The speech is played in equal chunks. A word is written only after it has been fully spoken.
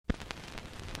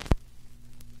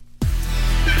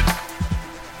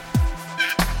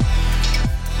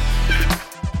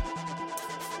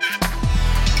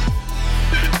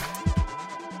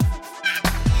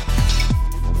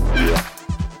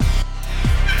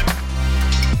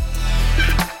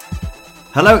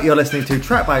Hello, you're listening to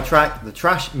Track by Track, the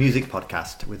Trash Music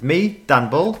Podcast, with me, Dan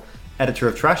Bull, editor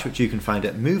of Trash, which you can find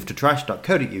at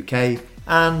movetotrash.co.uk,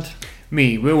 and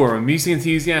me, Will Warren, music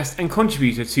enthusiast and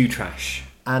contributor to Trash.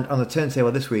 And on the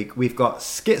turntable this week, we've got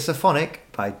Schizophonic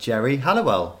by Geri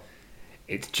Halliwell.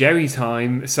 It's Geri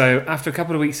time. So after a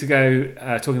couple of weeks ago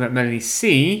talking about Melanie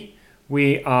C,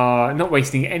 we are not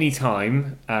wasting any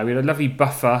time. We had a lovely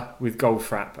buffer with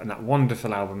Goldfrapp and that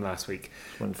wonderful album last week.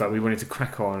 Wonderful. But we wanted to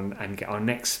crack on and get our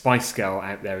next Spice Girl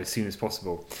out there as soon as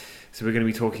possible. So we're going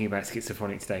to be talking about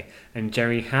Schizophonic today and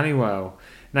Geri Halliwell.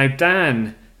 Now,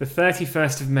 Dan, the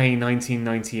 31st of May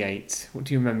 1998. What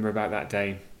do you remember about that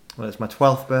day? Well, it's my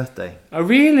 12th birthday. Oh,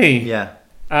 really? Yeah.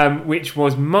 Which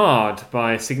was marred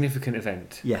by a significant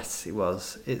event. Yes, it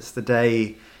was. It's the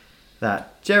day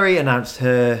that Geri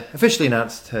officially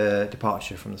announced her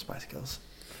departure from the Spice Girls.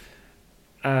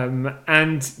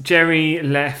 And Geri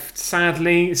left,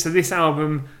 sadly. So this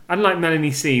album, unlike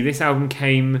Melanie C, this album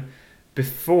came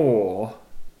before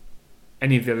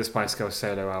any of the other Spice Girls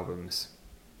solo albums.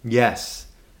 Yes.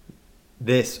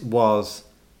 This was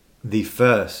the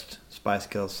first Spice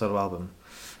Girls solo album.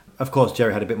 Of course,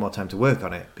 Geri had a bit more time to work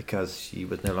on it because she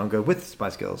was no longer with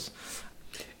Spice Girls.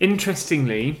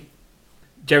 Interestingly,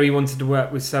 Geri wanted to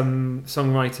work with some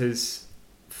songwriters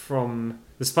from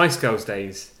the Spice Girls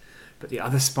days, but the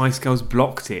other Spice Girls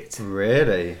blocked it.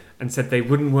 Really? And said they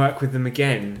wouldn't work with them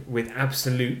again with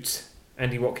Absolute,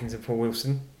 Andy Watkins and Paul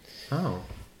Wilson. Oh.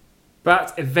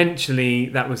 But eventually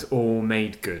that was all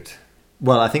made good.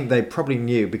 Well, I think they probably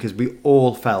knew because we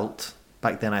all felt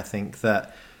back then, I think,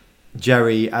 that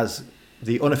Geri, as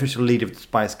the unofficial leader of the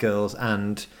Spice Girls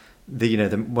and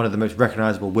one of the most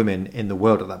recognisable women in the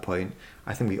world at that point,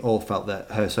 I think we all felt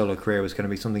that her solo career was going to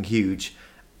be something huge.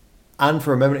 And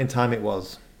for a moment in time, it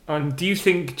was. And do you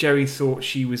think Geri thought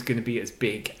she was going to be as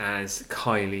big as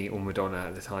Kylie or Madonna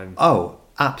at the time? Oh,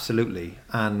 absolutely.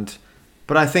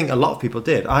 But I think a lot of people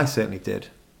did. I certainly did.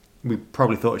 We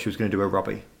probably thought she was going to do a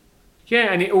Robbie.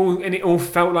 Yeah, and it all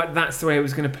felt like that's the way it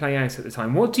was going to play out at the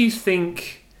time. What do you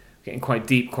think? Getting quite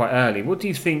deep quite early. What do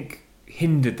you think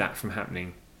hindered that from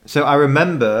happening? So I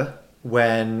remember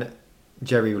when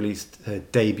Geri released her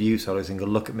debut solo single,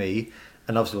 Look at Me,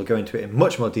 and obviously we'll go into it in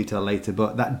much more detail later,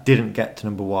 but that didn't get to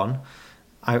number one.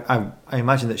 I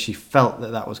imagine that she felt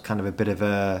that was kind of a bit of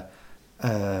a...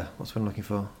 what's what I'm looking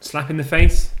for? Slap in the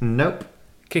face? Nope.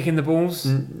 Kick in the balls?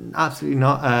 Absolutely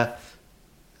not.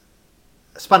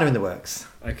 Spanner in the works.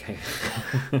 Okay.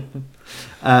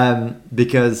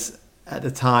 Because at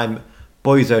the time,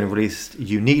 Boyzone released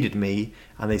You Needed Me,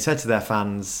 and they said to their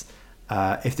fans,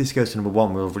 if this goes to number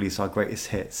one, we'll release our greatest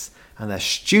hits. And their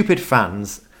stupid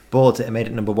fans bought it and made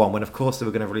it number one, when of course they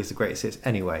were going to release the greatest hits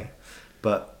anyway.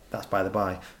 But that's by the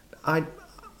by. I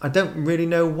don't really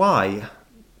know why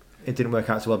it didn't work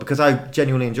out so well, because I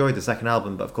genuinely enjoyed the second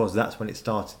album, but of course that's when it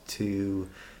started to...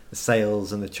 the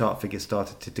sales and the chart figures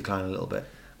started to decline a little bit.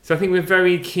 So I think we're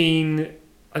very keen...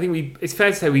 it's fair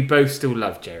to say we both still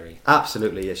love Geri.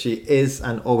 Absolutely, yeah. She is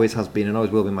and always has been and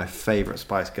always will be my favourite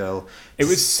Spice Girl. It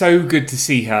was so good to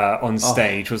see her on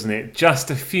stage, wasn't it? Just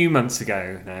a few months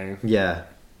ago now. Yeah.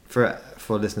 For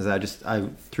listeners, I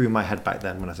threw my head back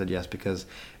then when I said yes, because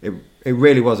it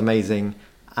really was amazing.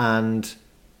 And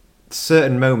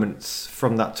certain moments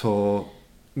from that tour,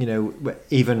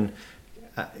 even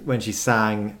when she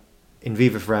sang in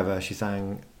Viva Forever, she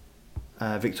sang...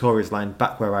 Victoria's line,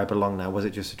 back where I belong now, was it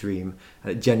just a dream?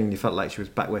 And it genuinely felt like she was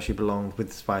back where she belonged with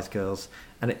the Spice Girls,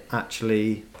 and it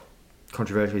actually,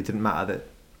 controversially, didn't matter that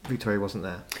Victoria wasn't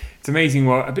there. It's amazing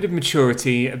what a bit of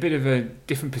maturity, a bit of a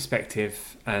different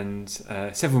perspective, and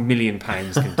several £1 million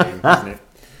can do, isn't it?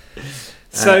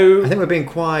 So I think we're being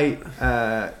quite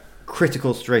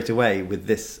critical straight away with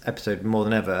this episode more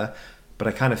than ever, but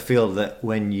I kind of feel that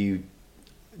when you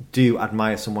do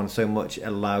admire someone so much, it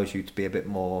allows you to be a bit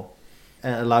more...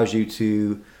 It allows you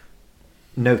to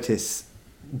notice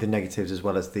the negatives as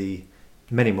well as the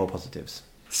many more positives.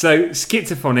 So,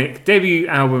 Schizophonic, debut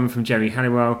album from Geri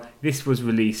Halliwell. This was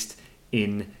released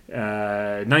in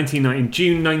June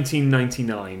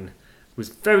 1999. Was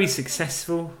very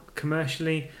successful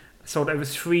commercially. Sold over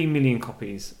 3 million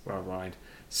copies worldwide.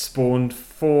 Spawned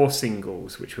 4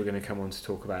 singles, which we're going to come on to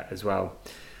talk about as well.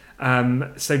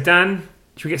 So, Dan,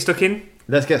 should we get stuck in?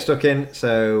 Let's get stuck in.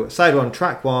 So, side 1,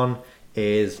 track 1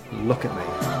 is Look at Me.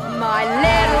 My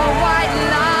little white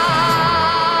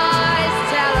lies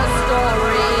tell a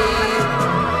story.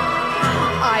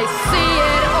 I see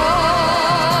it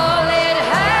all, it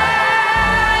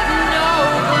has no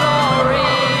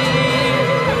glory.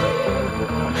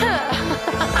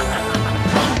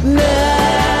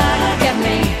 Look at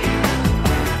me,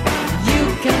 you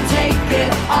can take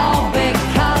it all because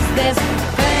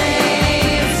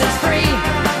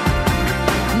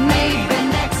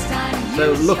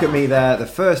Look at Me there, the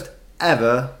first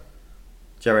ever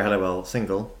Jerry Halliwell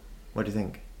single. What do you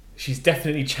think? She's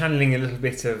definitely channeling a little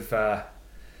bit of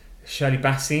Shirley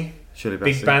Bassey, Shirley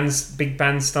Bassey. big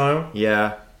band style.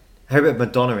 Yeah. Her bit of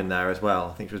Madonna in there as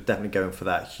well. I think she was definitely going for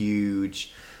that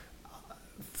huge,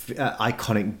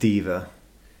 iconic diva.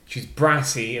 She's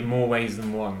brassy in more ways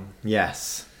than one.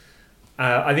 Yes.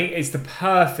 I think it's the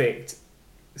perfect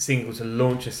single to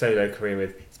launch a solo career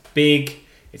with. It's big,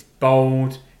 it's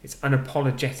bold, it's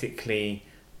unapologetically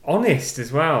honest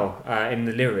as well in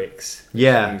the lyrics.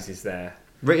 Yeah. She uses there.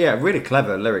 Yeah, really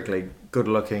clever lyrically. Good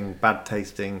looking, bad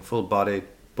tasting, full bodied,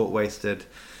 butt wasted.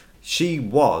 She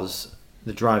was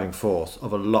the driving force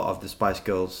of a lot of the Spice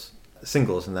Girls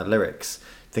singles and their lyrics.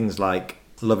 Things like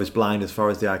Love is Blind as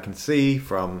Far as the Eye Can See,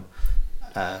 from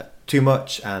Too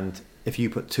Much, and If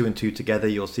You Put Two and Two Together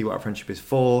You'll See What Our Friendship Is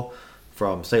For,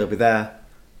 from Say You'll Be There.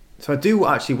 So I do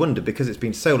actually wonder, because it's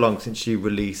been so long since she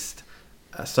released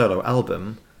a solo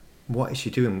album, what is she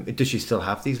doing? Does she still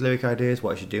have these lyric ideas?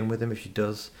 What is she doing with them if she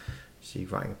does? Is she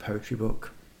writing a poetry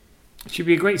book? She'd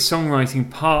be a great songwriting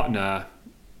partner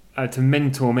to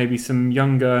mentor maybe some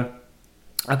younger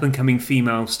up-and-coming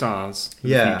female stars in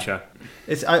the future.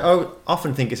 I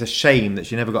often think it's a shame that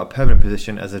she never got a permanent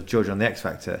position as a judge on The X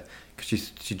Factor,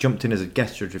 because she jumped in as a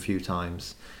guest judge a few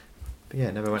times. But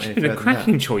yeah, never went any She's further been a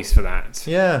cracking choice for that.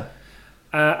 Yeah.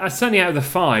 Certainly out of the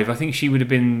five, I think she would have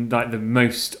been like the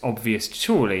most obvious,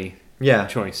 surely,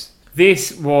 choice.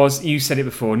 This was, you said it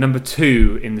before, number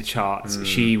 2 in the charts.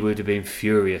 She would have been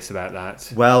furious about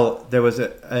that. Well, there was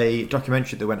a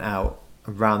documentary that went out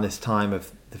around this time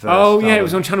of the first album. album. It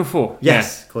was on Channel 4.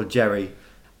 Yes, called Jerry.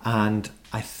 And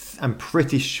I'm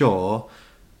pretty sure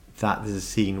that there's a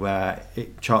scene where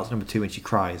it charts number 2 and she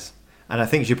cries. And I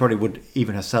think she probably would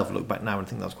even herself look back now and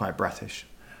think that was quite British.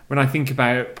 When I think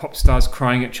about pop stars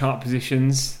crying at chart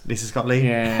positions. Lisa Scott Lee?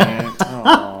 Yeah.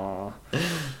 Aww.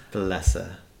 Bless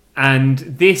her. And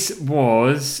this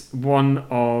was one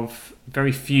of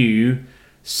very few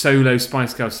solo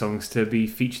Spice Girls songs to be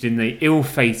featured in the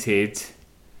ill-fated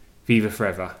Viva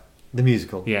Forever. The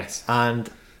musical? Yes. And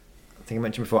I think I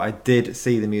mentioned before, I did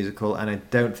see the musical, and I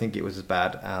don't think it was as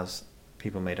bad as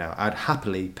people made out. I'd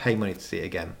happily pay money to see it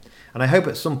again. And I hope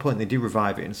at some point they do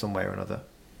revive it in some way or another.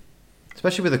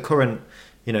 Especially with the current,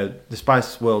 the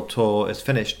Spice World Tour is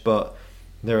finished, but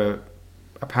there are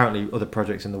apparently other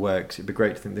projects in the works. It'd be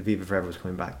great to think that Viva Forever was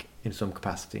coming back in some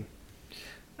capacity.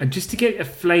 And just to get a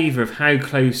flavour of how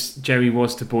close Jerry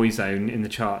was to Boyzone in the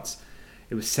charts,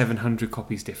 it was 700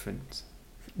 copies difference.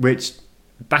 Which,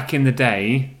 back in the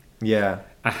day, yeah,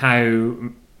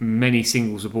 how many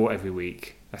singles were bought every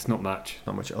week. That's not much.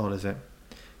 Not much at all, is it?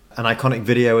 An iconic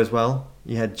video as well.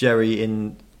 You had Jerry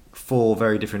in 4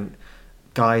 very different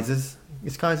guises.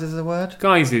 Is guises a word?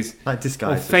 Guises. Like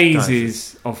disguises. Or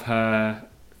phases of her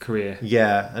career.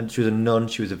 Yeah, and she was a nun,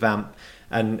 she was a vamp.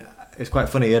 And it's quite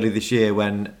funny, earlier this year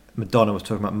when Madonna was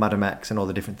talking about Madame X and all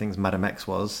the different things Madame X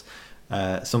was,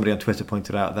 somebody on Twitter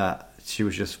pointed out that she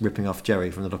was just ripping off Jerry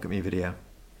from the Look At Me video.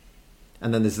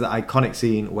 And then there's the iconic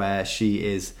scene where she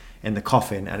is in the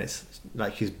coffin and it's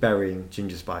like she's burying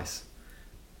Ginger Spice.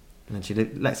 And then she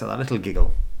lets out that little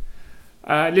giggle.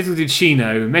 Little did she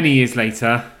know, many years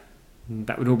later,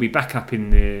 that would all be back up in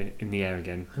the air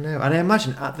again. I know, and I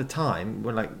imagine at the time,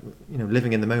 when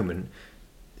living in the moment,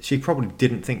 she probably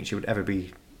didn't think she would ever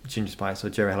be Ginger Spice or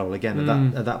Jerry Halliwell again.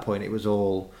 At that point, it was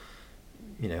all,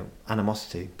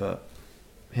 animosity. But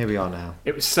here we are now.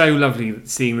 It was so lovely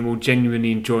seeing them all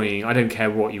genuinely enjoying. I don't care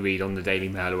what you read on the Daily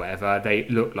Mail or whatever. They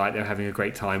looked like they were having a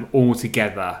great time all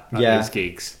together at those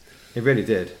gigs. It really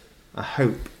did. I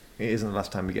hope it isn't the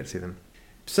last time we get to see them.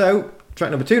 So, track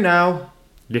number 2 now.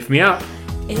 Lift Me Up.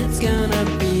 It's gonna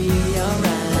be alright.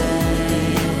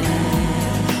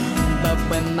 But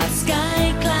when my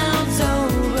sky clouds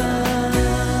over,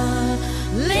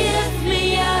 lift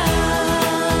me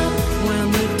up.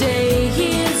 When the day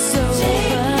is over,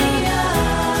 take me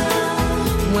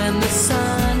up. When the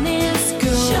sun is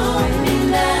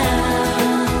going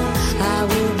down, I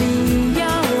will be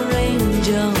your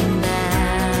angel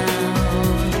now.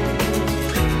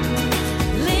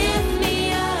 Lift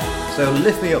me up. So,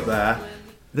 Lift Me Up there.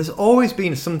 There's always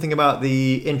been something about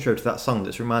the intro to that song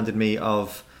that's reminded me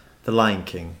of The Lion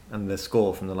King and the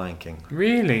score from The Lion King.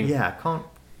 Really? Yeah, I can't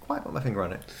quite put my finger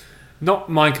on it. Not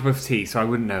my cup of tea, so I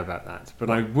wouldn't know about that. But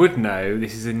I would know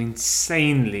this is an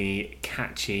insanely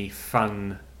catchy,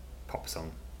 fun pop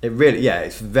song. It really,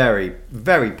 it's very,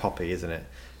 very poppy, isn't it?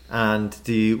 And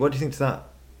what do you think to that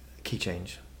key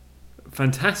change?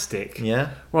 Fantastic. Yeah?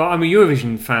 Well, I'm a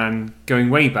Eurovision fan going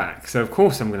way back, so of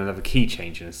course I'm going to love a key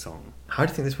change in a song. How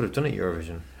do you think this would have done at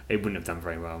Eurovision? It wouldn't have done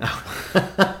very well.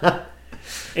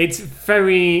 It's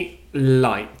very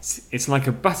light. It's like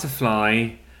a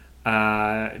butterfly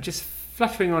just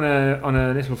fluttering on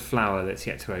a little flower that's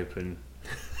yet to open.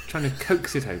 Trying to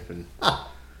coax it open.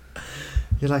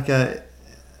 You're like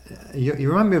you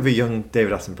remind me of a young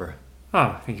David Attenborough.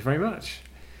 Oh, thank you very much.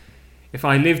 If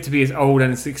I live to be as old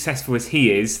and as successful as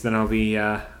he is, then I'll be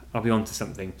onto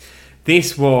something.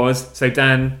 This was, so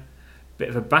Dan, bit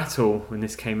of a battle when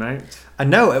this came out. I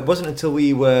know, it wasn't until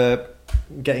we were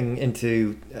getting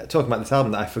into talking about this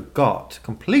album that I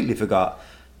completely forgot,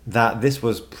 that this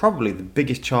was probably the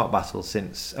biggest chart battle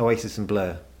since Oasis and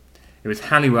Blur. It was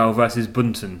Halliwell versus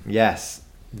Bunton. Yes,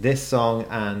 this song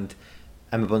and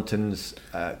Emma Bunton's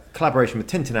collaboration with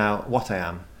Tintin What I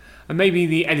Am. And maybe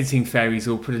the editing fairies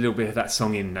will put a little bit of that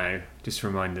song in now, just to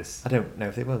remind us. I don't know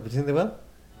if they will, but do you think they will?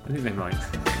 I think they might.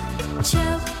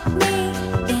 Choke me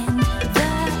in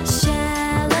the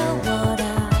shallow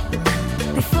water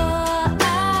before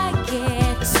I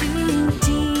get too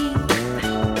deep.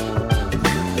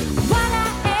 What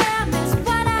I am is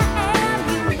what I am.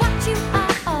 You what you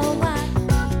are, oh what?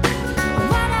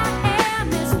 What I am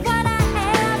is what I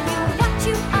am. You what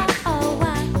you are, oh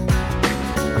what?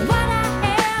 What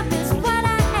I am is what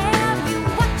I am. You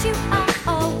what you are,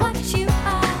 oh what you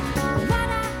are. What I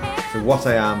am. So What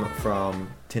I Am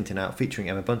from Tintin Out featuring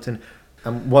Emma Bunton.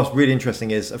 And what's really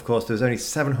interesting is, of course, there's only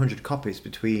 700 copies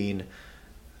between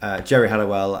Jerry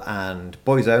Halliwell and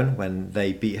Boyzone when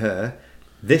they beat her.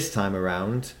 This time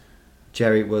around,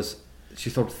 she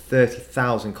sold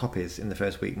 30,000 copies in the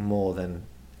first week, more than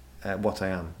What I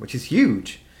Am, which is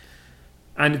huge.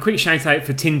 And a quick shout out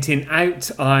for Tintin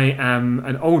Out. I am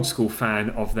an old school fan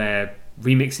of their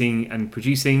remixing and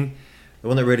producing. The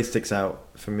one that really sticks out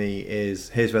for me is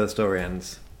Here's Where the Story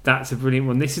Ends. That's a brilliant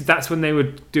one. That's when they were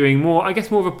doing more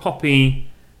of a poppy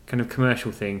kind of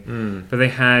commercial thing. But they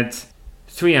had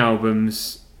 3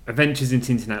 albums: Adventures in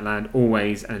Tintin Outland,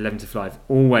 Always, and 11 to Fly.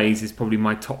 Always is probably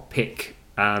my top pick.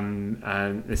 And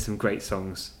there's some great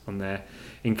songs on there,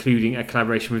 including a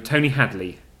collaboration with Tony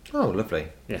Hadley. Oh, lovely.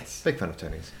 Yes. Big fan of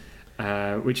Tony's.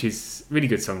 Which is a really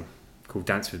good song called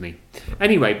Dance With Me.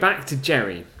 Anyway, back to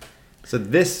Jerry. So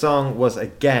this song was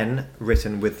again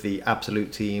written with the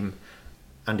Absolute team,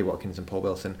 Andy Watkins and Paul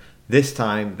Wilson. This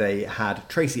time they had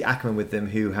Tracy Ackerman with them,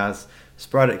 who has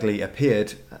sporadically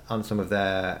appeared on some of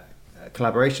their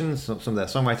collaborations, some of their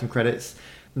songwriting credits.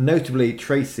 Notably,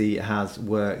 Tracy has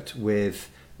worked with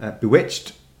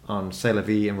Bewitched on C'est La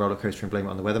Vie and Roller Coaster and Blame It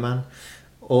on the Weatherman.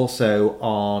 Also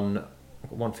on, I've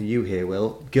got one for you here,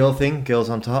 Will, Girl Thing, Girls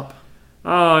on Top.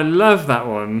 Oh, I love that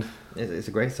one. It's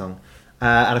a great song.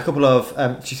 And a couple of,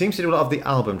 she seems to do a lot of the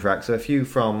album tracks, so a few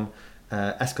from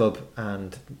S Club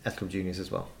and S Club Juniors as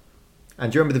well.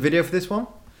 And do you remember the video for this one?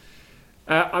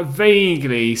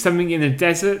 Vaguely. Something in the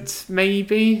desert,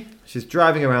 maybe? She's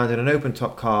driving around in an open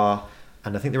top car,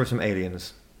 and I think there are some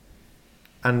aliens.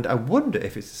 And I wonder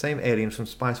if it's the same aliens from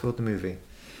Spice World the movie.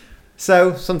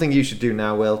 So, something you should do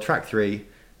now, Will. Track 3,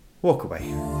 Walk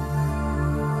Away.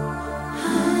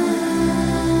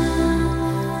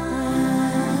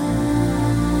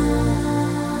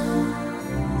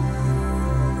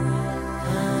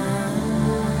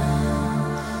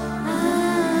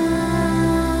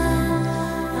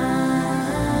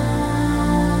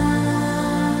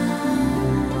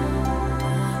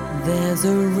 There's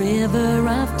a river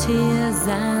of tears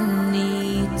I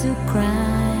need to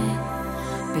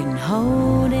cry. Been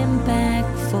holding back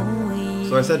for years.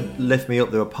 So I said Lift Me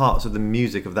Up. There were parts of the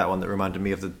music of that one that reminded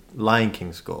me of the Lion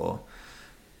King score.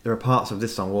 There are parts of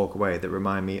this song, Walk Away, that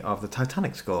remind me of the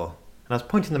Titanic score. And I was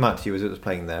pointing them out to you as it was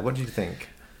playing there. What did you think?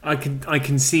 I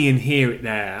can see and hear it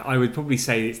there. I would probably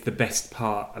say it's the best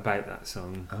part about that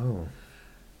song. Oh.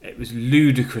 It was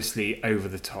ludicrously over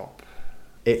the top.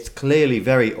 It's clearly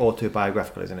very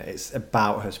autobiographical, isn't it? It's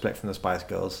about her split from the Spice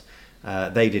Girls.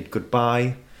 They did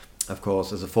Goodbye, of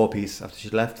course, as a 4-piece after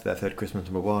she left, their third Christmas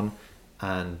 #1,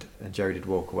 and Jerry did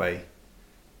Walk Away.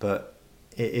 But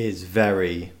it is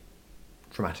very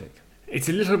dramatic. It's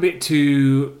a little bit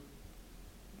too...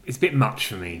 It's a bit much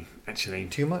for me, actually.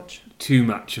 Too much? Too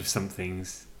much of some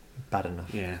things. Bad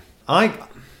enough. Yeah. I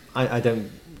don't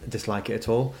dislike it at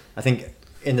all. I think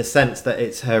in the sense that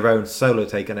it's her own solo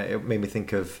take on it, it made me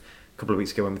think of a couple of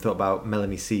weeks ago when we thought about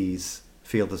Melanie C's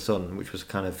Feel the Sun, which was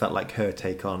kind of felt like her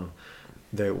take on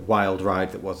the wild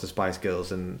ride that was the Spice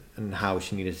Girls and how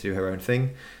she needed to do her own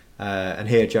thing. And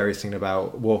here Jerry's singing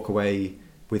about walk away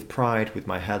with pride, with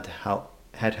my head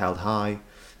held high,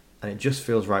 and it just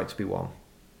feels right to be one.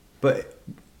 But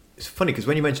it's funny because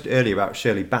when you mentioned earlier about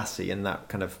Shirley Bassey and that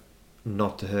kind of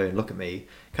nod to her and look at me,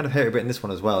 kind of heard a bit in this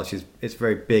one as well. It's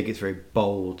very big, it's very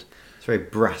bold, it's very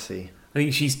brassy. I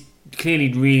think she's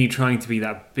clearly really trying to be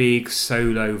that big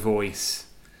solo voice.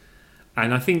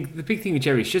 And I think the big thing with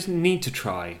Jerry is she doesn't need to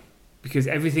try, because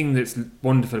everything that's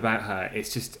wonderful about her,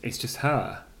 it's just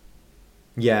her.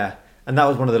 Yeah, and that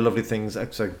was one of the lovely things.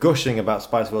 So gushing about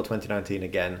Spice World 2019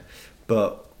 again,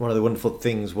 but one of the wonderful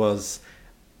things was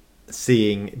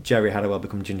seeing Jerry Halliwell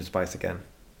become Ginger Spice again,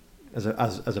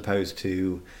 as opposed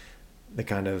to the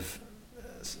kind of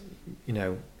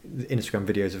Instagram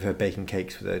videos of her baking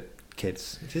cakes with her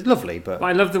kids, which is lovely. But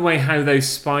I love the way how those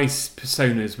Spice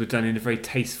personas were done in a very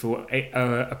tasteful,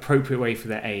 appropriate way for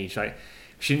their age. Like,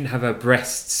 she didn't have her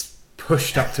breasts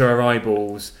pushed up to her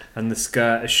eyeballs and the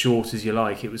skirt as short as you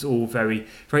like. It was all very,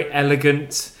 very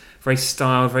elegant, very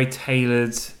styled, very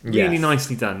tailored, really Yes.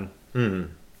 nicely done.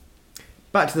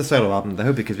 Back to the solo album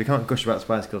though, because we can't gush about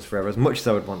Spice Girls forever, as much as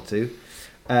I would want to.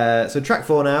 So track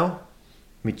 4 now,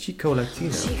 Mi Chico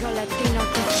Latino. Chico latino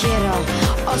te quiero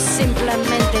o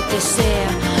simplemente deseo.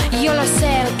 Yo lo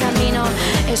sé, el camino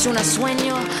es un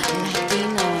sueño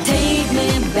latino. Take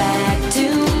me back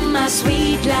to my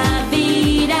sweet la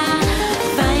vida.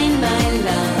 Find my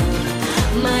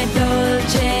love, my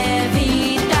dolce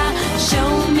vita.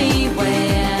 Show me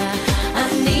where I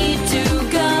need to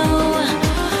go.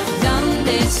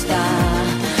 ¿Dónde está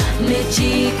mi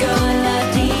chico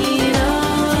latino?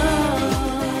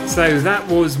 So that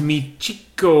was Mi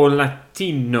Chico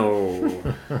Latino,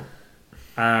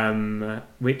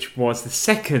 which was the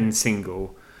second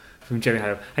single from Jerry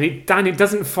Halliwell. And it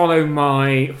doesn't follow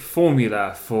my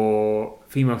formula for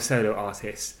female solo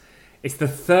artists. It's the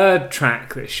third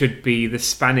track that should be the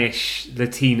Spanish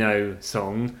Latino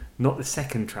song, not the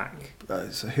second track.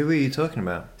 So who are you talking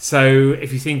about? So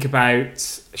if you think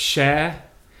about Cher,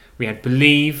 we had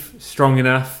Believe, Strong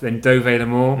Enough, then Dove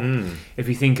L'Amour. If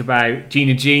you think about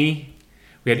Gina G,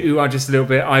 we had Ooh, I Just a Little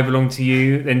Bit, I Belong to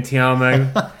You, then Ti Amo.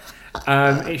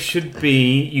 You should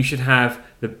have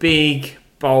the big,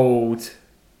 bold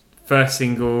first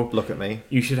single. Look at Me.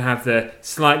 You should have the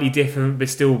slightly different but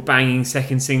still banging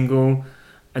second single.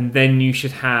 And then you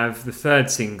should have the third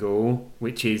single,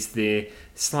 which is the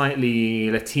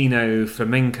slightly Latino,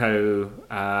 flamenco,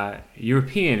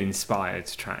 European-inspired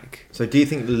track. So do you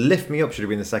think Lift Me Up should have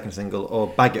been the second single, or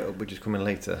Bag It Up, which is coming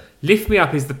later? Lift Me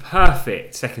Up is the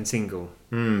perfect second single.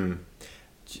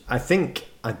 I think,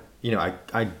 I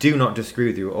do not disagree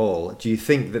with you at all. Do you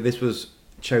think that this was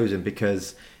chosen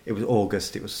because it was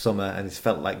August, it was summer, and it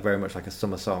felt like very much like a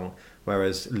summer song,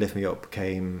 whereas Lift Me Up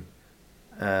came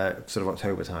sort of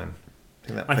October time?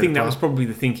 I think that was probably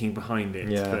the thinking behind it.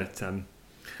 Yeah.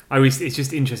 But it's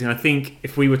just interesting. I think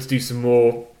if we were to do some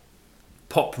more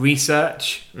pop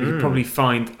research, we could probably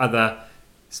find other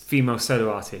female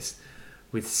solo artists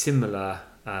with similar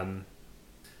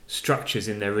structures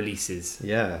in their releases.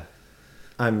 Yeah.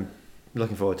 I'm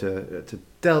looking forward to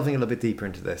delving a little bit deeper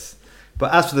into this.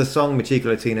 But as for the song Mi Chico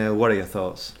Latino, what are your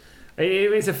thoughts?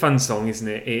 It's a fun song, isn't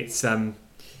it? It's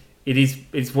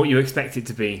what you expect it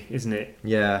to be, isn't it?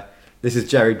 Yeah, this is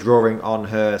Jerry drawing on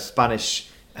her Spanish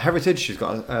heritage. She's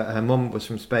got her mum was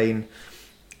from Spain,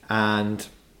 and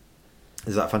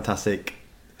there's that fantastic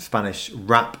Spanish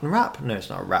rap. No, it's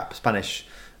not a rap. Spanish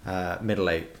middle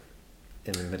eight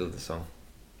in the middle of the song.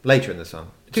 Later in the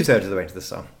song, 2/3 of the way into the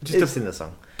song. It's in the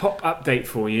song. Pop update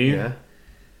for you. Yeah.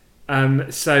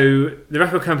 So the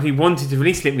record company wanted to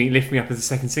release Lift Me Up as a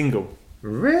second single.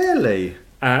 Really?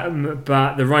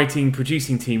 But the writing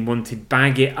producing team wanted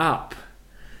Bag It Up.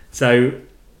 So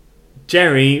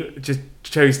Jerry just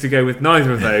chose to go with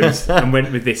neither of those and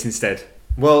went with this instead.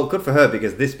 Well, good for her,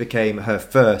 because this became her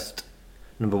first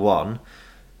number one,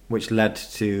 which led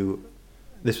to...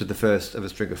 This was the first of a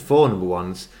string of 4 number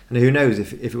ones. And who knows,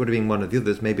 if it would have been one of the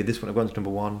others, maybe this wouldn't have gone to number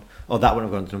 1, or that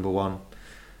wouldn't have gone to number 1.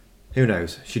 Who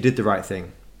knows? She did the right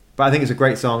thing. But I think it's a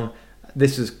great song.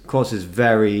 This, of course, is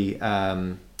very...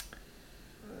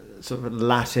 sort of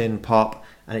Latin pop,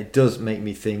 and it does make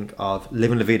me think of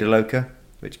Livin' La Vida Loca,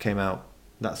 which came out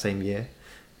that same year.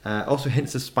 Also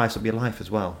hints of Spice Up Your Life as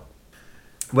well.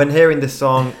 When hearing this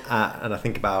song, and I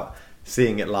think about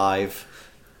seeing it live,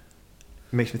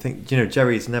 it makes me think,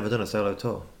 Jerry's never done a solo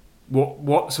tour.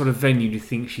 What sort of venue do you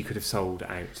think she could have sold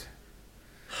out?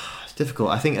 It's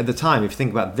difficult. I think at the time, if you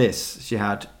think about this, she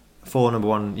had 4 number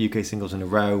 1 UK singles in a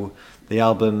row. The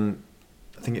album,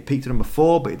 I think it peaked at number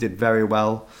 4, but it did very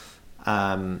well.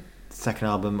 Second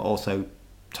album also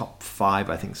top 5,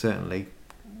 I think, certainly.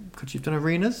 Could she have done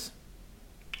arenas?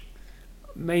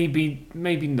 Maybe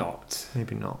not.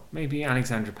 Maybe not. Maybe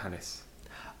Alexandra Palace.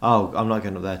 Oh, I'm not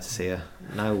going up there to see her.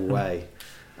 No way.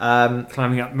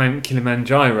 Climbing up Mount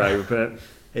Kilimanjaro, but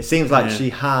It seems like she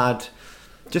had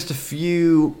just a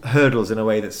few hurdles in a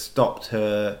way that stopped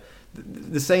her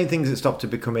the same things that stopped her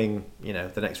becoming,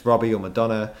 the next Robbie or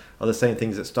Madonna, are the same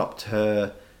things that stopped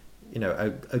her,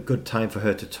 a good time for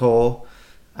her to tour.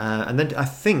 And then I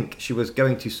think she was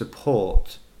going to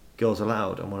support Girls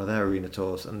Aloud on one of their arena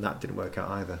tours, and that didn't work out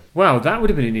either. Well, that would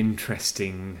have been an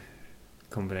interesting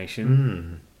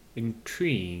combination.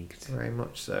 Intrigued. Very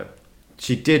much so.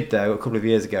 She did, though, a couple of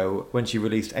years ago, when she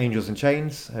released Angels and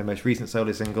Chains, her most recent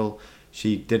solo single,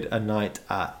 she did a night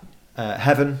at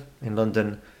Heaven in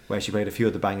London, where she played a few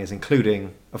of the bangers,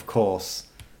 including, of course,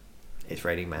 It's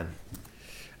Raining Men.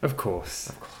 Of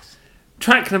course.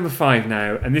 Track number 5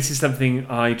 now, and this is something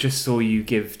I just saw you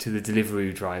give to the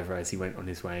Deliveroo driver as he went on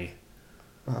his way.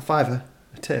 A fiver,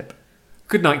 a tip.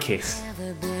 Goodnight Kiss.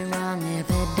 Never be wrong if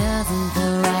it doesn't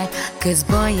feel right. 'Cause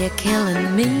boy, you're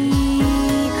killing me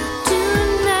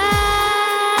tonight.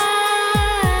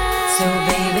 So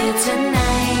baby,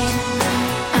 tonight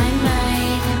I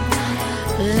might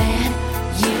let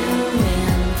you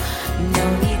in. No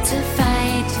need to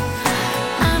fight.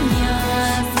 I'm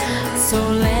yours. So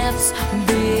let's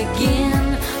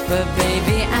begin. But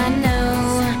baby, I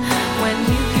know when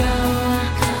you go,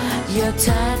 your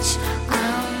touch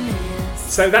I'll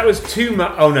miss. So that was too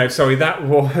much. Oh no, sorry, that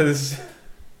was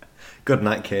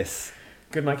Goodnight Kiss.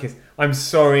 Goodnight Kiss. I'm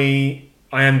sorry,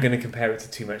 I am going to compare it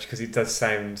to Too Much because it does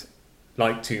sound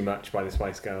like Too Much by the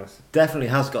Spice Girls. Definitely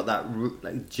has got that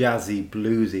jazzy,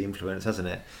 bluesy influence, hasn't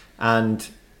it? And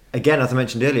again, as I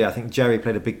mentioned earlier, I think Jerry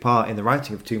played a big part in the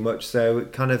writing of Too Much, so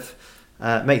it kind of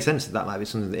makes sense that might be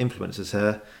something that influences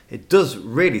her. It does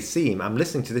really seem, I'm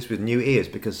listening to this with new ears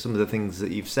because some of the things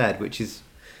that you've said, which is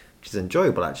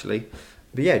enjoyable actually.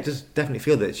 But yeah, it does definitely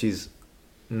feel that she's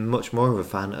much more of a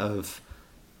fan of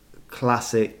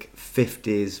classic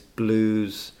 50s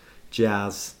blues,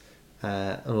 jazz,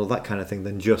 and all that kind of thing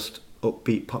than just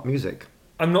upbeat pop music.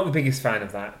 I'm not the biggest fan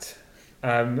of that,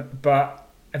 but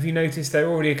have you noticed there are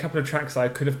already a couple of tracks that I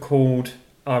could have called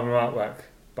Armour Artwork,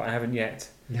 but I haven't yet.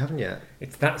 You haven't yet?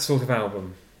 It's that sort of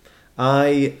album.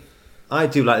 I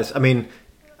do like this. I mean,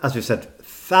 as we've said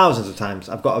thousands of times,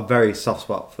 I've got a very soft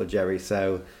spot for Jerry,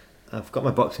 so I've got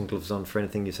my boxing gloves on for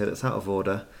anything you say that's out of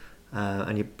order.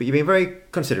 But you're being very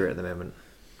considerate at the moment,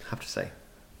 I have to say.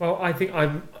 Well, I think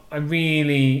I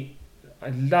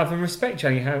love and respect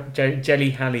Jelly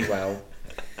Halliwell.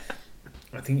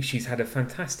 I think she's had a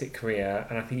fantastic career,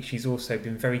 and I think she's also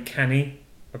been very canny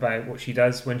about what she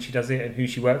does when she does it and who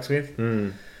she works with.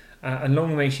 And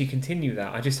long may she continue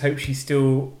that. I just hope she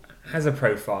still has a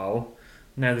profile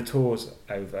now the tour's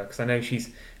over, because I know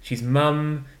she's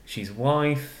mum, she's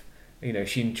wife.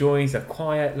 She enjoys a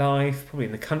quiet life, probably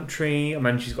in the country. I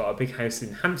mean, she's got a big house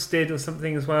in Hampstead or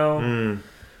something as well.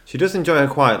 She does enjoy her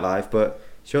quiet life, but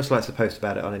she also likes to post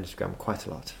about it on Instagram quite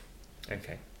a lot.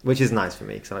 Okay. Which is nice for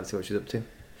me, because I like to see what she's up to.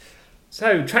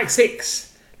 So, track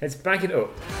 6. Let's back it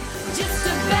up. Just a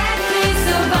bad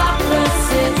case of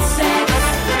opposite sex.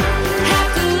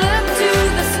 Have to look to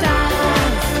the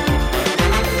stars.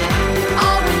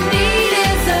 All we need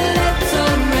is a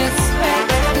little respect.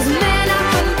 'Cause men are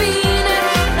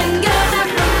convenient and girls are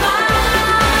for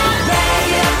fun. Rag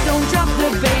it up, don't drop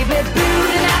the baby. Boot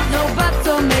it out, no buts,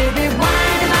 or maybe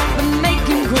wind him up and make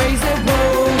him crazy.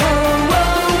 Whoa, whoa,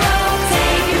 whoa, whoa.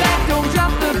 Take it back, don't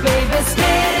drop the baby.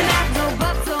 Scared it out, no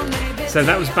buts, or maybe. So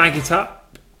that was Bag It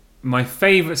Up, my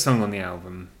favourite song on the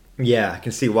album. Yeah, I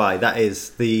can see why. That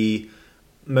is the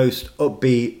most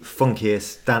upbeat,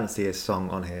 funkiest, danciest song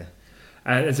on here.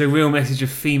 There's a real message of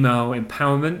female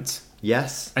empowerment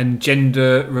Yes. and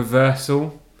gender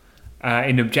reversal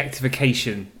in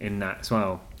objectification in that as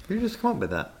well. Who just come up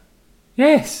with that?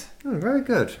 Yes. Very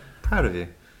good. Proud of you.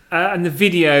 And the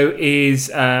video is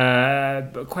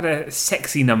quite a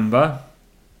sexy number,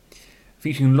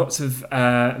 featuring lots of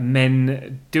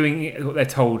men doing what they're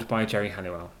told by Jerry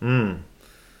Halliwell.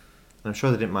 I'm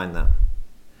sure they didn't mind that.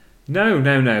 No,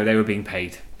 they were being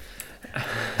paid.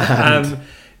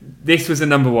 This was a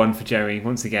number 1 for Jerry,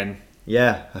 once again.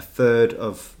 Yeah, a third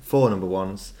of 4 number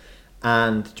ones.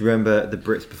 And do you remember the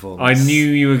Brits performance? I knew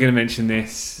you were going to mention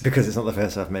this. Because it's not the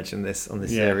first time I've mentioned this on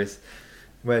this Yeah. series.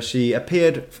 Where she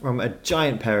appeared from a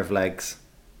giant pair of legs.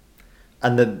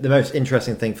 And the most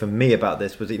interesting thing for me about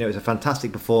this was, it was a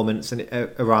fantastic performance, and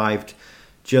it arrived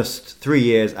just 3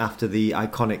 years after the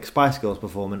iconic Spice Girls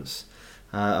performance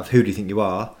of Who Do You Think You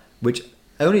Are, which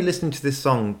only listening to this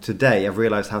song today, I've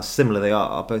realised how similar they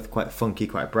are, both quite funky,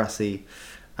 quite brassy.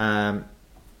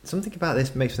 Something about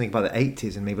this makes me think about the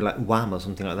 80s and maybe like Wham or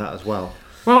something like that as well.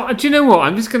 Well, do you know what?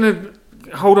 I'm just going to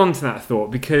hold on to that thought,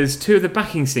 because 2 of the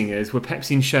backing singers were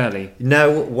Pepsi and Shirley.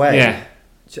 No way. Yeah.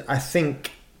 I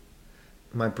think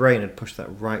my brain had pushed that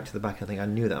right to the back. I think I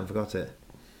knew that and forgot it.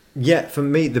 Yeah, for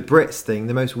me, the Brits thing,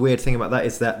 the most weird thing about that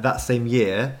is that same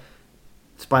year,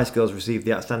 Spice Girls received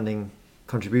the Outstanding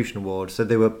Contribution Award, so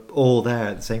they were all there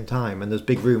at the same time, and there's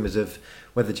big rumours of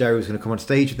whether Jerry was going to come on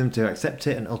stage with them to accept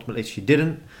it, and ultimately she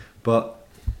didn't. But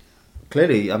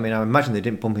clearly, I mean, I imagine they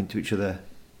didn't bump into each other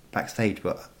backstage,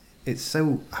 but I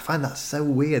find that so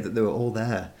weird that they were all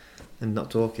there and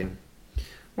not talking.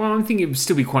 Well, I think it would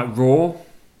still be quite raw.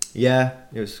 Yeah,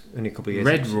 it was only a couple of years.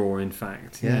 Red raw, in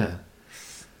fact. Yeah.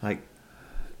 Like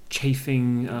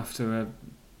chafing after a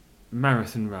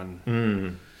marathon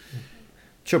run.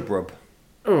 Chub Rub.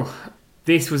 Oh,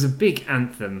 this was a big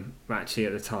anthem actually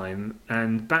at the time,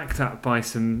 and backed up by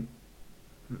some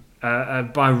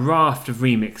by a raft of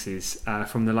remixes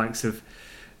from the likes of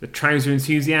the Trouser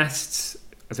Enthusiasts.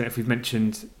 I don't know if we've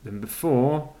mentioned them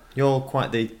before. You're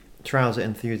quite the Trouser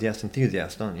enthusiast,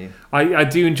 aren't you? I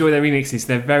do enjoy their remixes.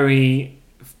 They're very,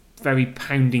 very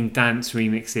pounding dance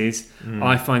remixes.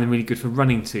 I find them really good for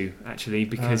running to, actually,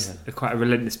 because they're quite a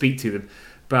relentless beat to them.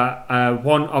 But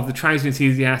one of the Trouser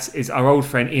Enthusiasts is our old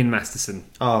friend Ian Masterson.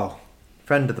 Oh,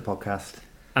 friend of the podcast.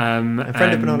 And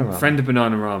friend of Bananarama. Friend of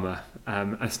Bananarama.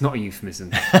 It's not a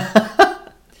euphemism.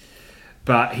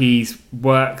 But he's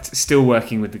still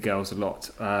working with the girls a lot.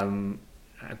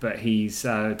 But he's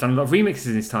done a lot of remixes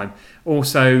in his time.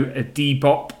 Also,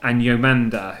 Debop and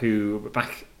Yomanda, who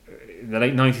back in the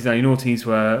late 90s, early noughties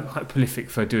were quite prolific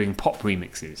for doing pop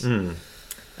remixes.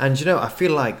 And you know, I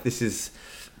feel like this is,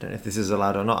 I don't know if this is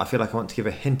allowed or not, I feel like I want to give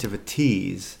a hint of a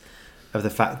tease of the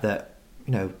fact that,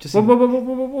 you know, just... What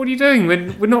are you doing?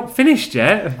 We're not finished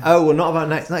yet. Oh, well,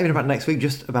 not even about next week,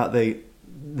 just about the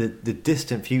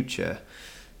distant future.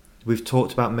 We've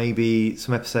talked about maybe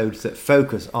some episodes that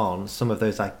focus on some of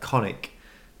those iconic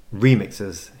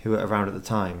remixers who were around at the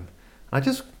time. I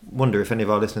just wonder if any of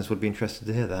our listeners would be interested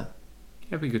to hear that.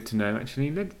 That'd be good to know,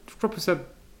 actually. Drop us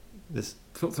This,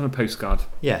 thoughts on a postcard.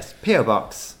 yes, PO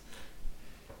Box,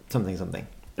 something,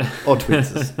 or tweet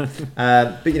us.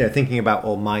 But, you know, thinking about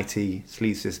Almighty,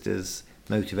 Sleeve Sisters,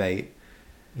 Motivate,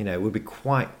 you know, it would be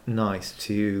quite nice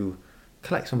to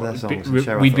collect some of their songs and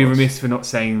share our We'd be thoughts. remiss for not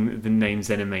saying the name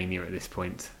Xenomania at this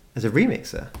point. As a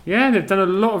remixer? Yeah, they've done a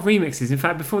lot of remixes. In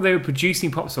fact, before they were producing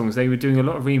pop songs, they were doing a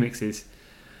lot of remixes.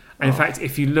 And in fact,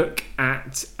 if you look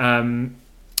at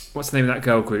what's the name of that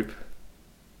girl group?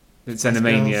 It's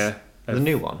Xenomania. The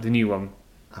new one? The new one.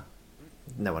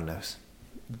 No one knows.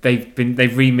 They've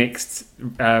remixed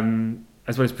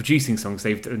as well as producing songs.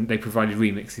 They provided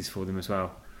remixes for them as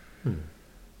well.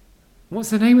 What's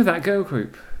the name of that girl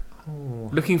group?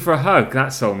 Looking for a Hug. That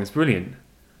song is brilliant.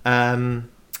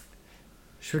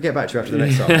 Should we get back to you after the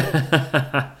next song?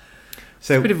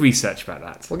 So A bit of research about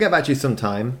that. we'll get back to you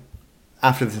sometime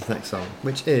after this next song,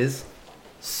 which is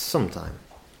Sometime.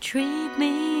 Treat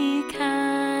me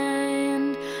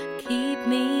kind, keep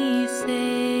me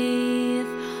safe,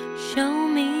 show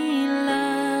me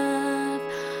love,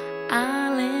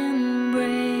 I'll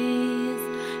embrace.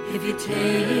 If you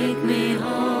take me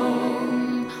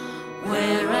home,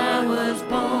 where I was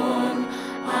born,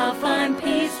 I'll find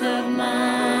peace of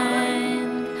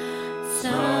mind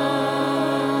somehow.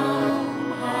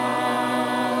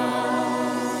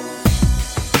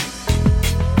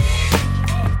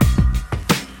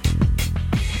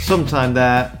 Sometime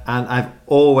there, and I've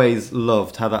always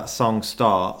loved how that song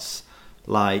starts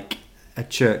like a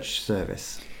church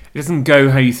service. It doesn't go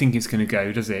how you think it's going to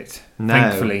go, does it? No.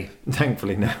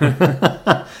 Thankfully, no.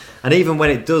 And even when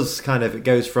it does it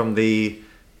goes from the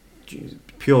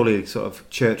purely sort of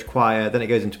church choir, then it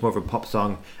goes into more of a pop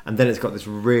song, and then it's got this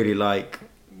really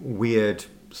weird,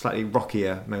 slightly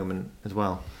rockier moment as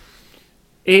well.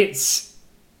 It's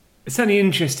certainly an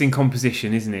interesting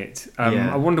composition, isn't it?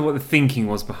 Yeah. I wonder what the thinking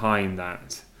was behind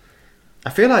that.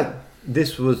 I feel like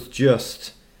this was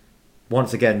just,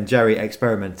 once again, Jerry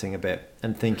experimenting a bit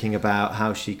and thinking about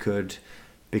how she could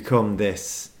become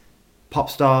this pop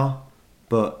star,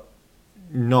 but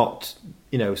not,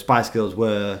 Spice Girls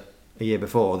were, a year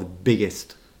before, the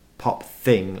biggest pop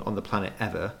thing on the planet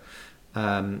ever.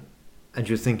 And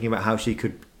she was thinking about how she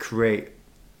could create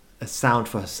a sound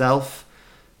for herself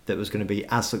that was going to be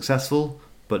as successful,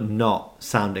 but not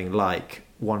sounding like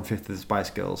 1/5 of the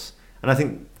Spice Girls. And I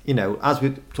think, as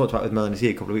we talked about with Melanie C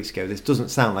a couple of weeks ago, this doesn't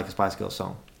sound like a Spice Girls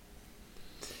song.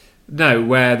 No,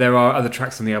 where there are other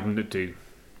tracks on the album that do.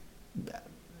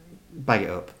 Bag it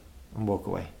up and walk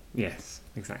away. Yes,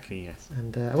 exactly, yes.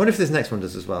 And I wonder if this next one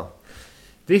does as well.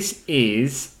 This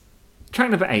is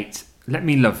track number 8, Let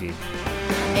Me Love You.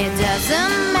 It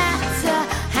doesn't matter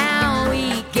how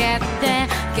we get there,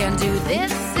 can do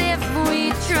this if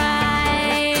we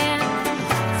try.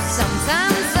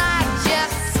 Sometimes I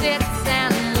just sit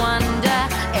and wonder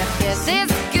if this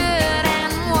is good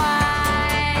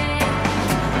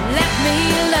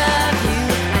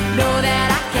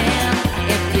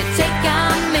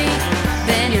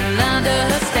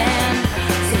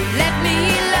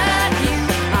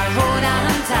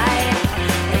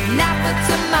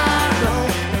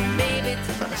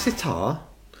sitar?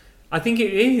 I think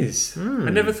it is. I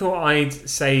never thought I'd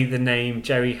say the name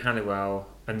Jerry Halliwell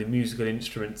and the musical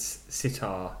instruments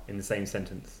sitar in the same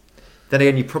sentence. Then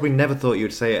again, you probably never thought you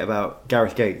would say it about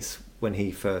Gareth Gates when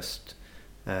he first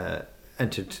entered,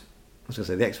 I was going to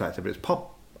say the X Factor, but it was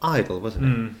Pop Idol, wasn't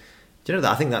it? Do you know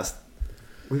that? I think that's...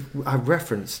 I've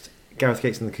referenced Gareth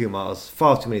Gates and the Kumars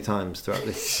far too many times throughout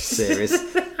this series.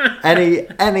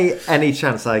 Any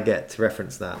chance I get to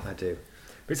reference that, I do.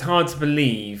 But it's hard to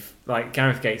believe, like,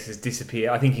 Gareth Gates has disappeared.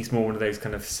 I think he's more one of those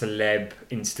kind of celeb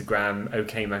Instagram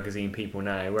OK Magazine people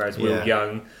now, whereas Will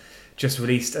Young just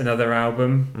released another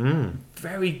album.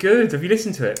 Very good. Have you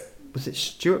listened to it? Was it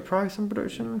Stuart Price on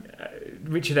production?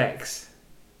 Richard X.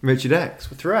 Richard X,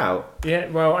 throughout? Yeah,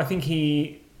 well, I think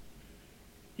he...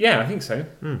 Yeah, I think so.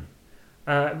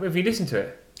 Have you listened to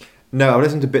it? No, I've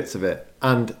listened to bits of it,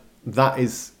 and that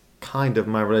is kind of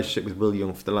my relationship with Will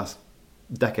Young for the last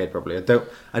decade, probably. I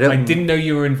didn't know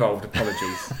you were involved.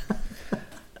 Apologies. It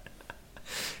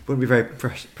wouldn't be very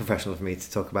professional for me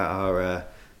to talk about our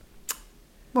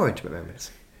more intimate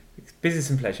moments. It's business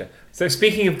and pleasure. So,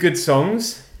 speaking of good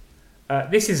songs,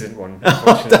 this isn't one,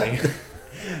 unfortunately.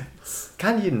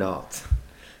 Can you not?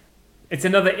 It's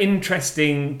another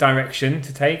interesting direction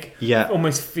to take. Yeah. It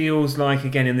almost feels like,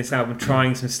 again, in this album,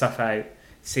 trying some stuff out,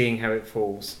 seeing how it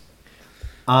falls.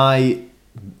 I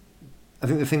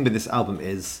think the thing with this album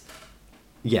is,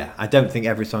 I don't think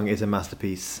every song is a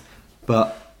masterpiece,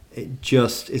 but it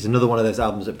just is another one of those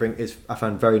albums that I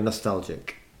found very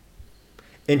nostalgic.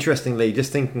 Interestingly,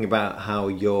 just thinking about how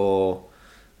you're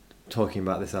talking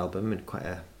about this album in quite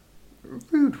a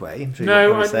rude way. I'm sure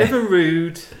No, I'm never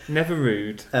rude. Never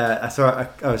rude. I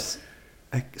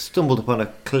stumbled upon a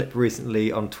clip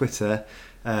recently on Twitter.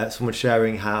 Someone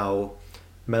sharing how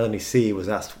Melanie C was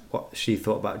asked what she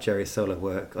thought about Jerry's solo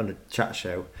work on a chat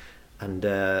show, and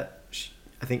I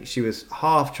think she was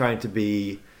half trying to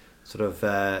be sort of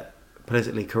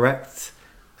politically correct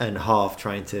and half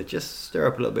trying to just stir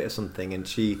up a little bit of something. And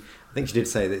I think she did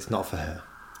say that it's not for her.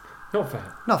 Not for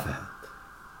her. Not for her.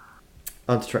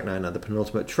 On to track 9 now, the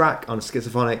penultimate track on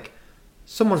Schizophonic.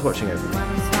 Someone's Watching Over Me.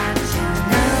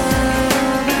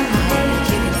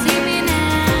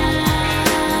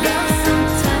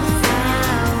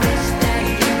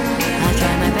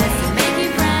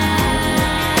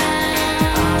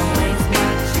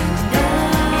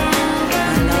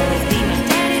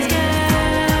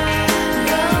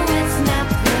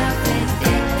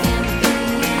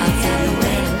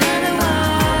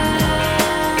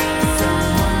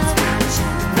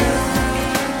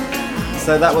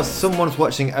 So that was Someone's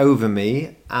Watching Over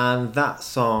Me, and that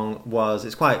song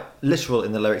it's quite literal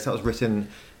in the lyrics. That was written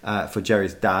for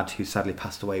Jerry's dad, who sadly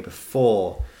passed away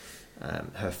before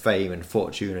her fame and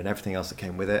fortune and everything else that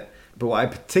came with it. But what I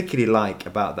particularly like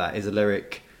about that is a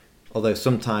lyric, although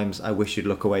sometimes I wish you'd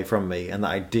look away from me, and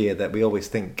that idea that we always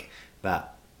think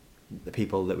that the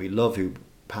people that we love who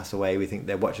pass away, we think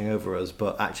they're watching over us,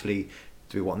 but actually,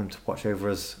 do we want them to watch over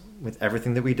us with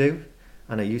everything that we do?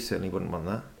 I know you certainly wouldn't want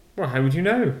that. Well, how would you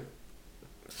know?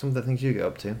 Some of the things you get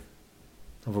up to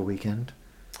over a weekend.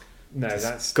 No,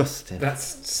 disgusting. That's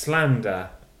slander.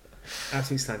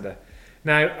 Absolute slander.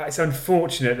 Now, it's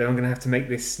unfortunate that I'm going to have to make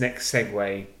this next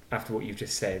segue after what you've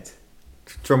just said.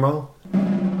 Drum roll.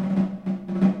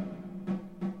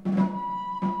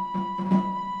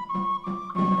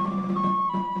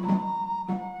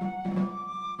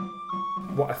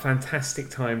 What a fantastic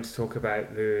time to talk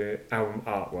about the album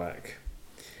artwork.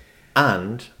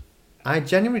 And I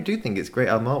genuinely do think it's great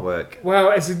album artwork.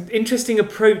 Well, it's an interesting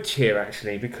approach here,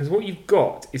 actually, because what you've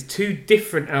got is two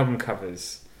different album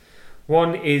covers.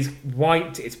 One is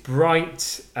white, it's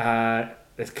bright,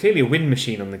 there's clearly a wind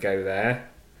machine on the go there,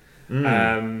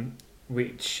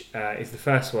 which is the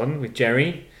first one with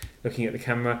Jerry looking at the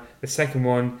camera. The second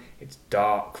one, it's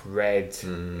dark red,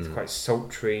 it's quite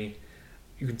sultry.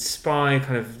 You can spy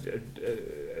kind of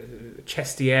a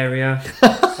chesty area.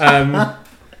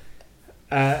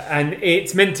 And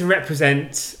it's meant to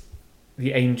represent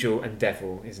the angel and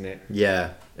devil, isn't it?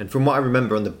 Yeah, and from what I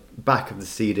remember on the back of the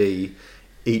CD,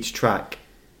 each track,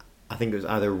 I think it was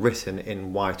either written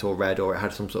in white or red, or it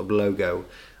had some sort of logo,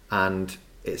 and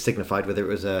it signified whether it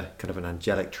was a kind of an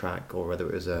angelic track or whether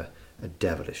it was a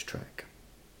devilish track.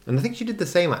 And I think she did the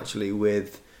same actually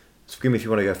with Scream If You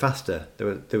Want to Go Faster.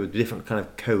 There were different kind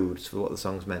of codes for what the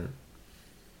songs meant.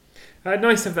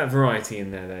 Nice to have that variety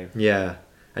in there, though. Yeah.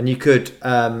 And you could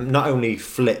not only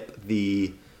flip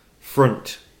the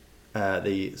front,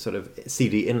 the sort of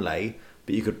CD inlay,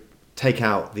 but you could take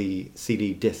out the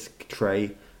CD disc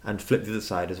tray and flip the other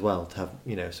side as well to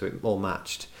have, so it all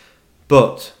matched.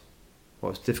 But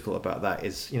what's difficult about that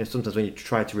is, sometimes when you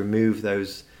try to remove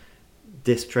those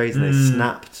disc trays and they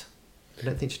snapped. I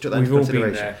don't think she took that into We've all been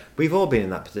consideration. there. We've all been in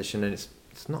that position, and it's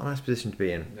not a nice position to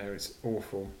be in. No, it's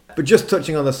awful. But just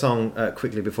touching on the song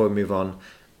quickly before we move on,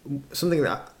 something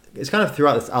that it's kind of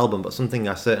throughout this album, but something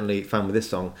I certainly found with this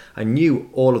song, I knew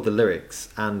all of the lyrics,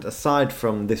 and aside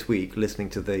from this week listening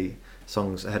to the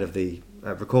songs ahead of the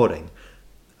recording,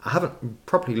 I haven't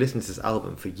properly listened to this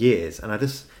album for years, and I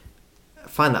just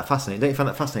find that fascinating. Don't you find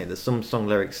that fascinating that some song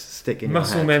lyrics stick in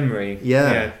Muscle your head? memory.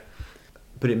 Yeah.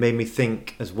 But it made me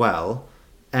think as well,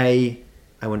 A,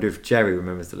 I wonder if Jerry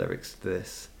remembers the lyrics to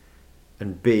this,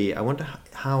 and B, I wonder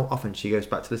how often she goes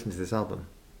back to listen to this album.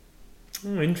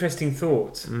 Oh, interesting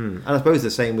thought. And I suppose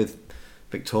the same with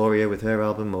Victoria with her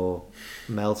album, or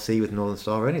Mel C with Northern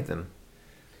Star, or any of them.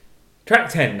 Track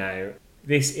 10 now.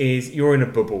 This is You're in a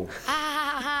Bubble.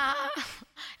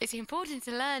 It's important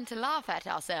to learn to laugh at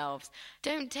ourselves.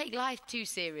 Don't take life too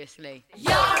seriously.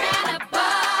 You're in a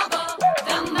bubble,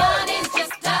 the money's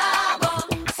just double.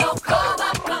 So call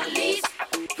the police,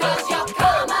 'cause your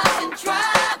karma's in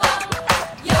trouble.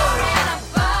 You're in a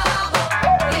bubble,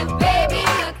 with baby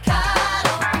a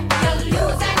cuddle.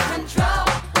 You're losing control,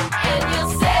 and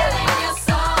you're selling your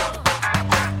soul.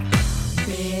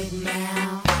 Big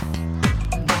mouth,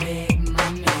 big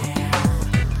money,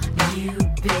 you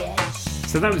bitch.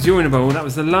 So that was You're in a Bubble. That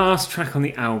was the last track on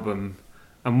the album.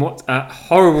 And what a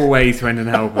horrible way to end an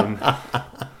album.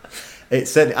 It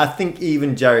said, I think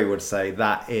even Jerry would say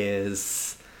that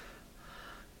is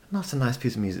not a nice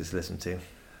piece of music to listen to.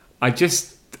 I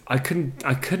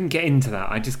couldn't get into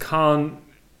that. I just can't.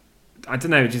 I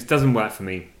don't know. It just doesn't work for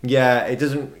me. Yeah, it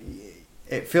doesn't.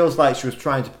 It feels like she was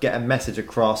trying to get a message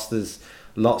across. There's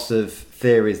lots of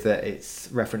theories that it's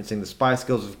referencing the Spice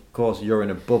Girls, of course. You're in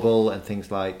a bubble, and things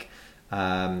like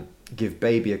give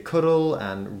baby a cuddle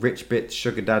and rich bitch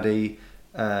sugar daddy,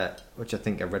 which I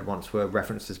think I read once were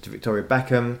references to Victoria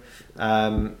Beckham.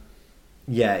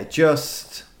 Yeah,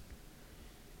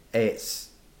 it's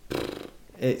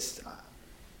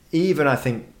even, I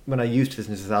think, when I used to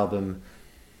listen to this album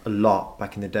a lot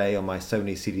back in the day on my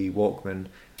Sony CD Walkman,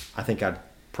 I think I'd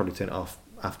probably turn it off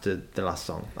after the last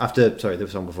song. The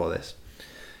song before this.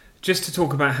 Just to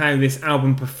talk about how this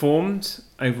album performed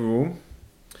overall.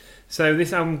 So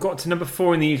this album got to number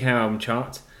 4 in the UK album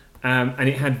chart, and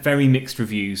it had very mixed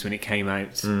reviews when it came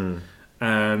out.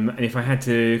 And if I had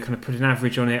to kind of put an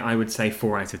average on it, I would say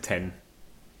 4 out of 10.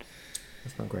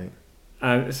 That's not great.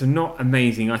 So not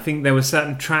amazing. I think there were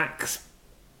certain tracks,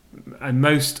 and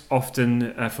most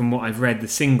often from what I've read, the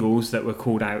singles that were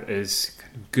called out as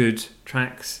kind of good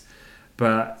tracks,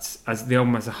 but as the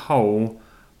album as a whole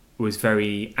was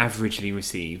very averagely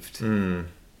received.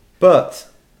 But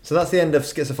so that's the end of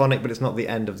Schizophonic, but it's not the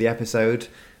end of the episode.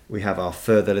 We have our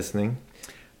further listening.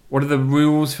 What are the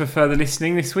rules for further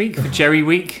listening this week, for Jerry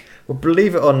Week? Well,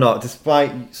 believe it or not,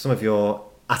 despite some of your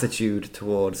attitude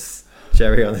towards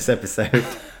Jerry on this episode,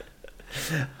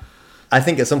 I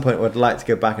think at some point I would like to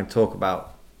go back and talk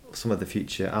about some of the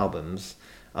future albums.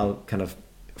 I'll kind of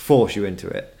force you into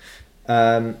it.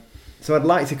 So I'd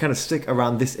like to kind of stick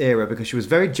around this era because she was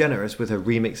very generous with her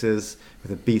remixes, with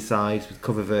her B-sides, with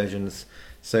cover versions.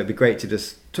 So it'd be great to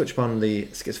just touch upon the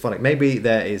Schizophonic. Maybe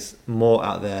there is more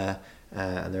out there,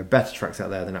 and there are better tracks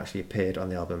out there than actually appeared on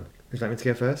the album. Would you like me to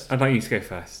go first? I'd like you to go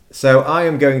first. So I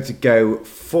am going to go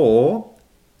for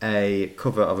a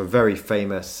cover of a very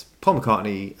famous Paul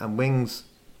McCartney and Wings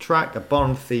track, a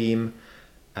Bond theme.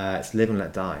 It's Live and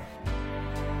Let Die.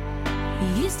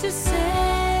 He used to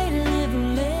say, live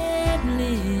and let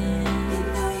live. You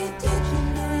know you did, you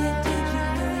know you did, you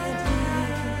know you did.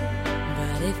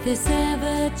 But if this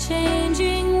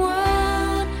ever-changing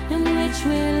world in which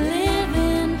we're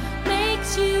living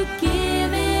makes you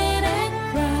give it a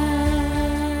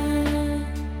cry,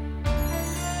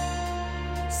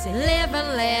 say live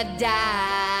and let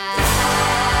die.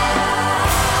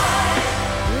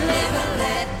 Live and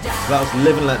let die. So that was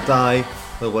Live and Let Die.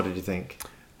 Well, what did you think?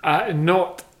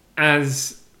 Not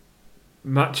as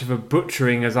much of a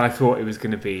butchering as I thought it was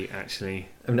going to be, actually.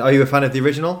 I mean, are you a fan of the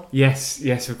original? Yes,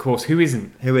 of course. Who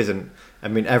isn't? Who isn't? I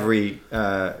mean, every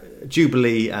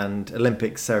Jubilee and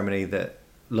Olympics ceremony that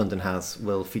London has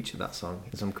will feature that song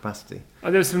in some capacity.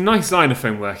 There was some nice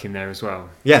linophone work in there as well.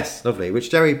 Yes, lovely. Which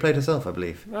Jerry played herself, I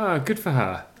believe. Good for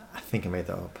her. I think I made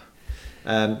that up.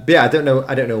 But yeah, I don't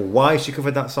know why she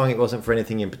covered that song. It wasn't for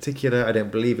anything in particular. I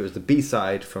don't believe it was the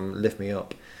B-side from Lift Me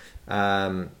Up.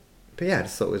 But yeah, I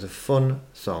just thought it was a fun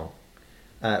song.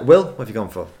 Will, what have you gone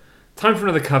for? Time for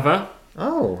another cover.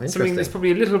 Oh, interesting. Something that's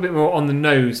probably a little bit more on the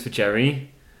nose for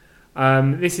Jerry.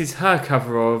 This is her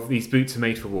cover of These Boots Are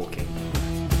Made for Walking.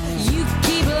 You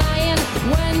keep lying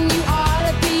when you ought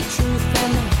to be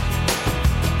truthing.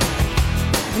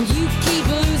 And you keep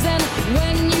losing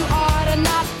when you ought to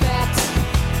not bet.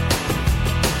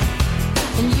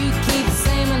 And you keep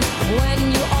saying when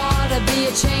you ought to be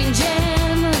a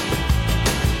changing.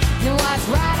 Now what's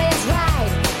right is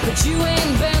right, but you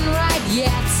ain't been right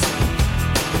yet.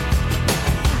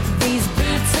 These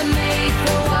boots are made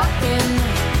for walking,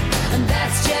 and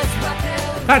that's just what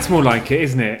they'll. That's more like it,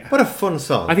 isn't it? What a fun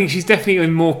song. I think she's definitely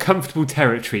in more comfortable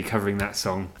territory covering that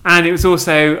song. And it was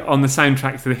also on the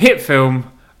soundtrack for the hit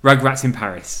film Rugrats in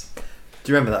Paris.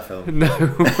 Do you remember that film? No.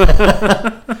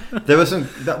 There was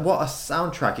what a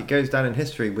soundtrack. It goes down in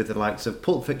history with the likes of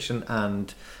Pulp Fiction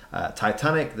and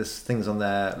Titanic. There's things on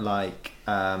there like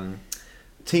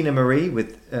Tina Marie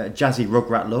with Jazzy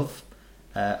Rugrat Love.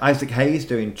 Isaac Hayes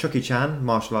doing Chucky Chan,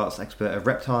 martial arts expert of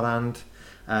Reptileland.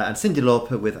 And Cyndi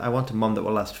Lauper with I Want a Mom That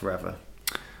Will Last Forever.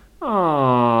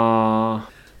 Aww.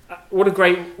 What a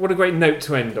great note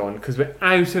to end on, because we're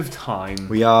out of time.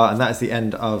 We are, and that is the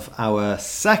end of our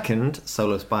second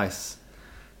Solo Spice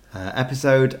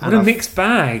episode. What a mixed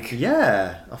bag.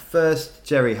 Yeah, our first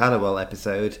Jerry Halliwell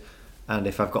episode, and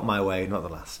if I've got my way, not the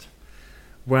last.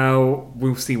 Well,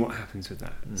 we'll see what happens with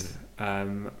that.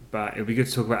 But it'll be good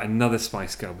to talk about another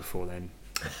Spice Girl before then.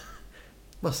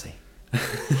 We'll see.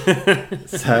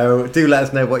 So do let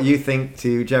us know what you think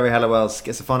to Jerry Halliwell's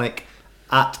Schizophonic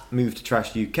at Move to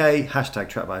Trash UK, hashtag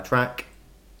Track by Track.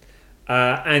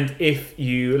 And if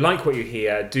you like what you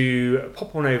hear, do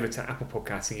pop on over to Apple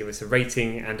Podcasts and give us a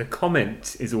rating, and a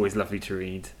comment is always lovely to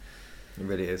read. It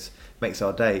really is. Makes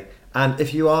our day. And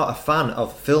if you are a fan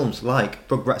of films like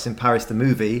Rugrats in Paris the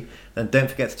movie, then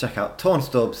don't forget to check out Torn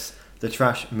Stubs, the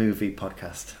Trash Movie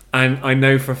Podcast. And I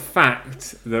know for a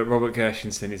fact that Robert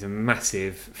Gershenson is a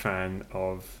massive fan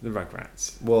of the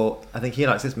Rugrats. Well, I think he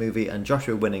likes this movie, and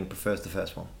Joshua Winning prefers the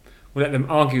first one. We'll let them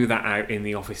argue that out in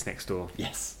the office next door.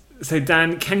 Yes. So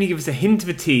Dan, can you give us a hint of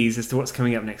a tease as to what's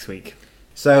coming up next week?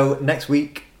 So next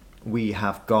week we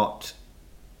have got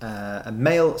a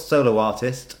male solo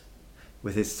artist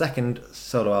with his second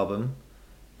solo album.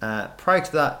 Prior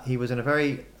to that, he was in a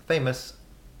very famous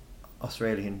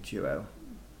Australian duo.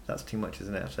 That's too much,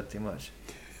 isn't it? I've said too much.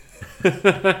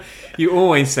 You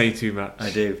always say too much.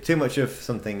 I do. Too much of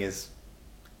something is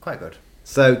quite good.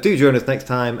 So do join us next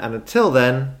time, and until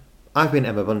then, I've been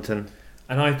Emma Bunton.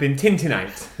 And I've been Tintin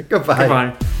out. Goodbye.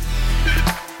 Goodbye.